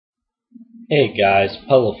Hey guys,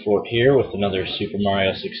 Pelafort here with another Super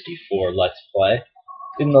Mario 64 Let's Play.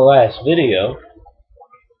 In the last video,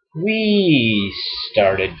 we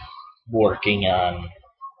started working on,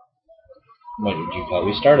 what did you call it?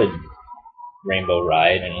 We started Rainbow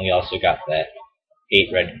Ride, and we also got that 8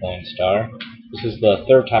 red coin star. This is the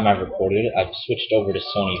third time I've recorded it. I've switched over to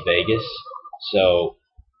Sony Vegas, so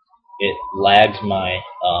it lags my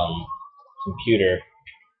computer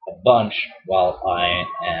a bunch while I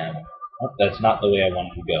am... Oh, that's not the way I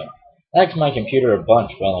wanted to go. Lags my computer a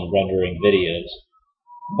bunch while I'm rendering videos,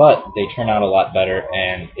 but they turn out a lot better,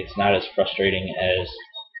 and it's not as frustrating as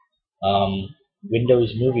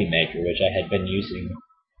Windows Movie Maker, which I had been using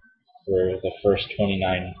for the first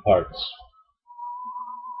 29 parts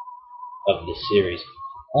of the series.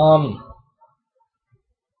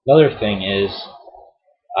 Another thing is,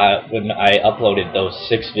 when I uploaded those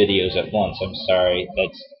 6 videos at once, I'm sorry,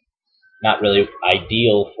 that's not really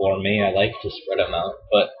ideal for me. I like to spread them out,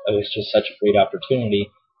 but it was just such a great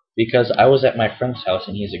opportunity because I was at my friend's house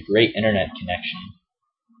and he has a great internet connection.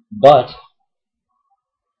 But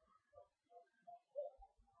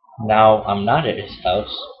now I'm not at his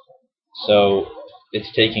house, so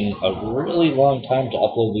it's taking a really long time to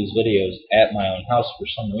upload these videos at my own house for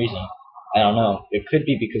some reason. I don't know. It could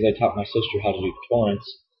be because I taught my sister how to do torrents,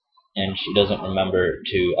 and she doesn't remember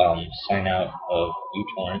to sign out of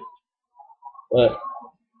uTorrent. But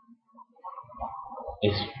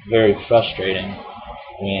it's very frustrating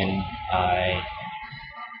when I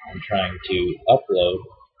am trying to upload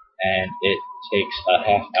and it takes a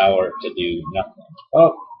half hour to do nothing.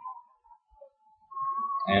 Oh,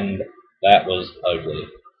 and that was ugly.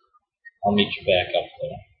 I'll meet you back up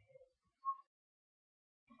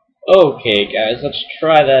there. Okay guys, let's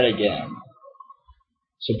try that again.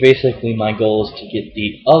 So basically my goal is to get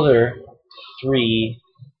the other 3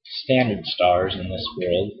 standard stars in this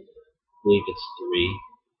world. I believe it's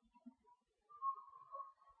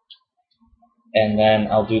 3. And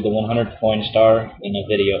then I'll do the 100 coin star in a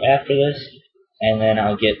video after this, and then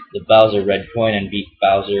I'll get the Bowser red coin and beat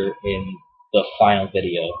Bowser in the final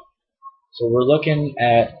video. So we're looking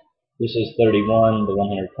at, this is 31, the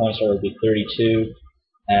 100 coin star will be 32,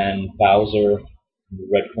 and Bowser, the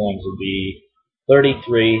red coins will be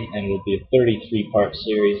 33, and it will be a 33-part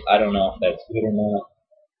series. I don't know if that's good or not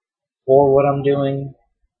for what I'm doing,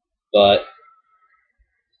 but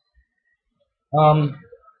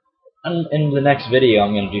in the next video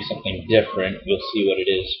I'm going to do something different. You'll see what it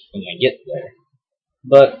is when I get there.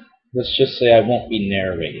 But let's just say I won't be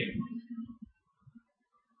narrating.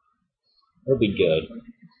 It'll be good.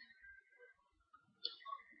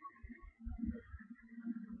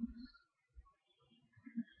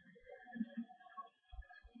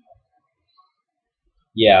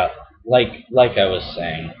 Yeah, like I was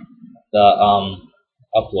saying, the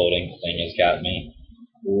uploading thing has got me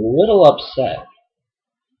a little upset.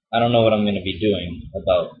 I don't know what I'm going to be doing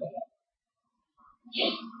about that.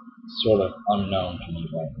 It's sort of unknown to me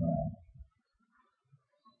right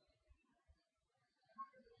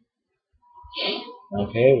now.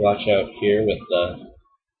 Okay, watch out here with the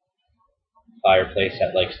fireplace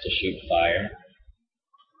that likes to shoot fire.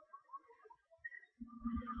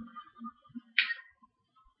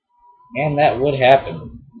 And that would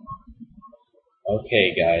happen.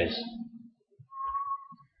 Okay, guys.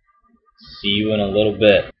 See you in a little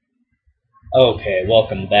bit. Okay,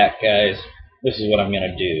 welcome back, guys. This is what I'm going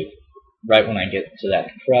to do. Right when I get to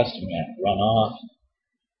that crest, I'm going to run off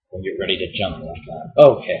and get ready to jump like that.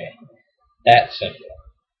 Okay, that's simple.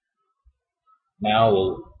 Now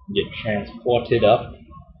we'll get transported up,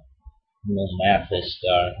 and we'll map this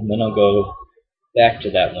star, and then I'll go back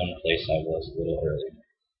to that one place I was a little earlier.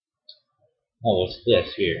 Oh, what's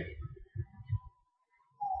this here?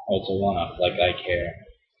 Oh, it's a one-up, like I care.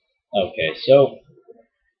 Okay, so,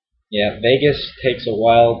 yeah, Vegas takes a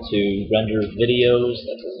while to render videos.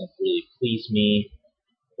 That doesn't really please me,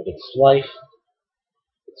 but it's life.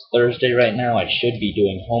 It's Thursday right now. I should be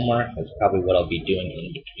doing homework. That's probably what I'll be doing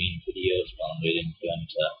in between videos while I'm waiting for them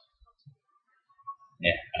to,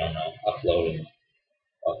 I don't know, upload and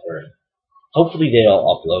buffer. Hopefully they'll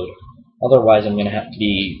upload. Otherwise, I'm going to have to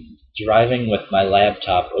be driving with my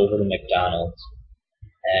laptop over to McDonald's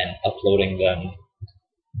and uploading them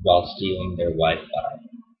while stealing their Wi-Fi.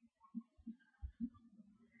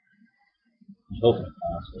 I'm hoping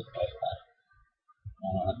honestly Wi-Fi. I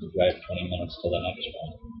don't have to drive 20 minutes to the next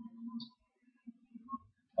one.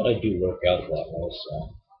 But I do work out that way, so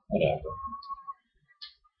whatever.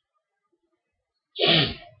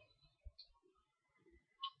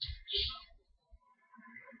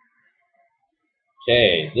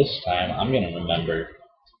 Okay, this time I'm going to remember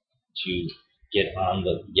to get on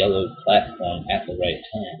the yellow platform at the right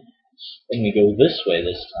time. Then we go this way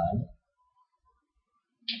this time.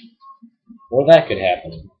 Or that could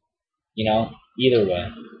happen. You know, either way.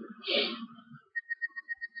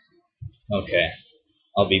 Okay,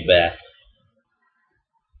 I'll be back.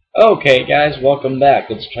 Okay, guys, welcome back.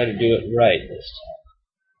 Let's try to do it right this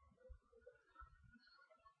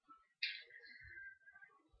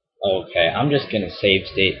time. Okay, I'm just gonna save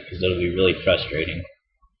state because it'll be really frustrating.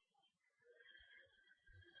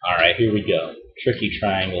 Alright, here we go. Tricky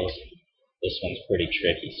triangles. This one's pretty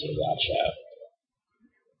tricky, so watch out.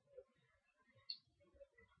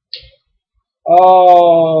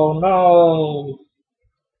 Oh, no!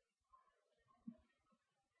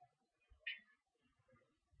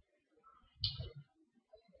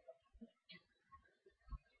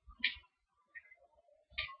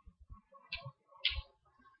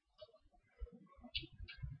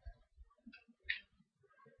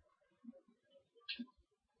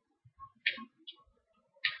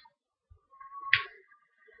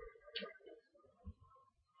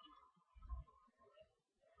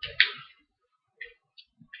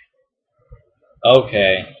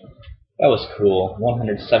 Okay, that was cool.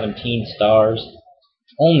 117 stars.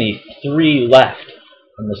 Only 3 left.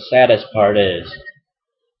 And the saddest part is,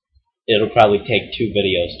 it'll probably take 2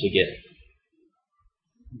 videos to get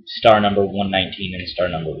star number 119 and star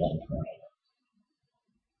number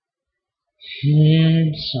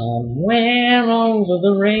 120. Somewhere over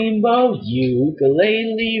the rainbow,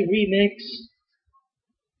 ukulele remix.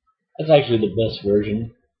 That's actually the best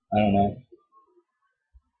version. I don't know.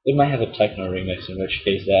 They might have a techno remix, in which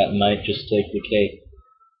case that might just take the cake.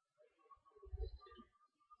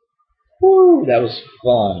 Woo, that was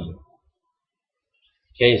fun.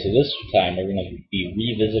 Okay, so this time we're going to be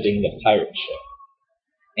revisiting the pirate ship.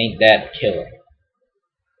 Ain't that killer?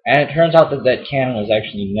 And it turns out that that cannon was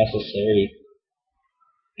actually necessary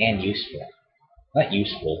and useful. Not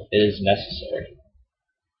useful, it is necessary.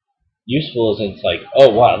 Useful is it's like, oh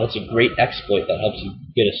wow, that's a great exploit that helps you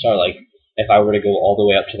get a star. Like, if I were to go all the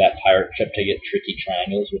way up to that pirate ship to get tricky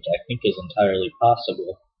triangles, which I think is entirely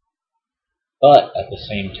possible. But at the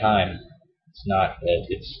same time, it's not.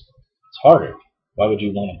 It's harder. Why would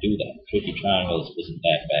you want to do that? Tricky triangles isn't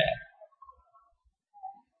that bad.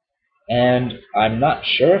 And I'm not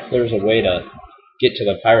sure if there's a way to get to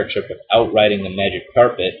the pirate ship without riding the magic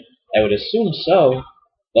carpet. I would assume so,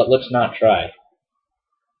 but let's not try.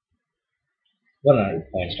 100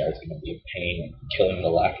 point star is going to be a pain in killing the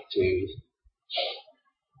Lakitus.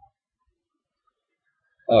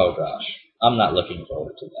 Oh gosh, I'm not looking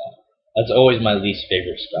forward to that. That's always my least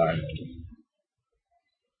favorite star in the game.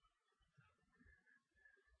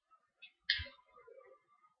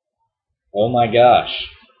 Oh my gosh.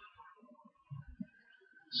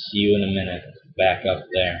 See you in a minute. Back up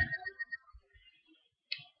there.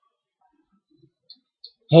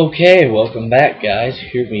 Okay, welcome back, guys.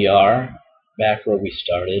 Here we are, back where we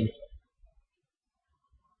started.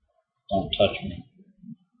 Don't touch me.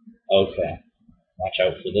 Okay. Watch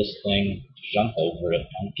out for this thing. Jump over it.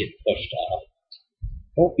 Don't get pushed off.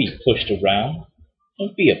 Don't be pushed around.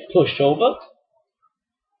 Don't be a pushover.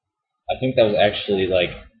 I think that was actually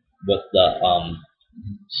like what the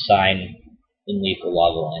sign in Lethal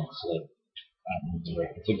Lava Land said. I don't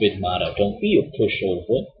remember. It's a good motto. Don't be a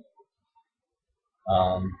pushover.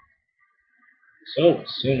 So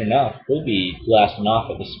soon enough, we'll be blasting off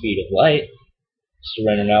at the speed of light.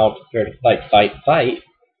 Surrender now, prepare to fight, fight, fight.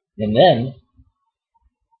 And then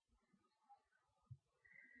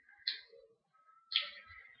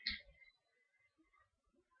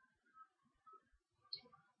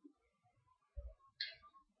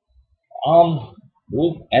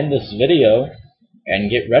we'll end this video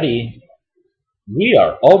and get ready. We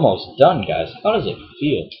are almost done, guys. How does it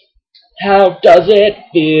feel? How does it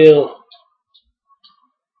feel?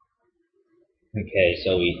 Okay,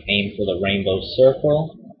 so we aim for the rainbow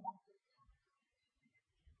circle.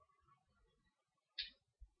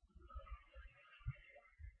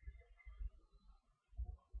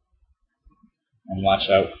 And watch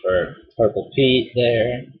out for Purple Pete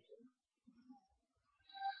there.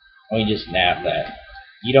 And we just nab that.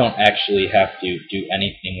 You don't actually have to do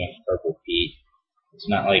anything with Purple Pete. It's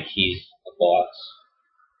not like he's a boss.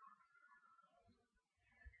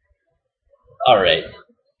 Alright,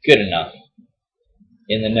 good enough.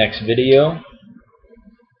 In the next video,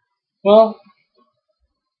 well,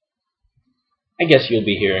 I guess you'll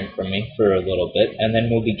be hearing from me for a little bit, and then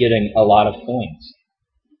we'll be getting a lot of coins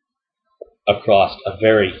across a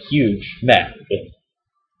very huge map with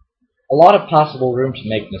a lot of possible room to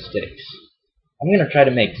make mistakes. I'm going to try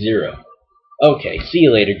to make 0. Okay, see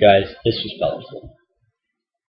you later, guys. This was Pelletful.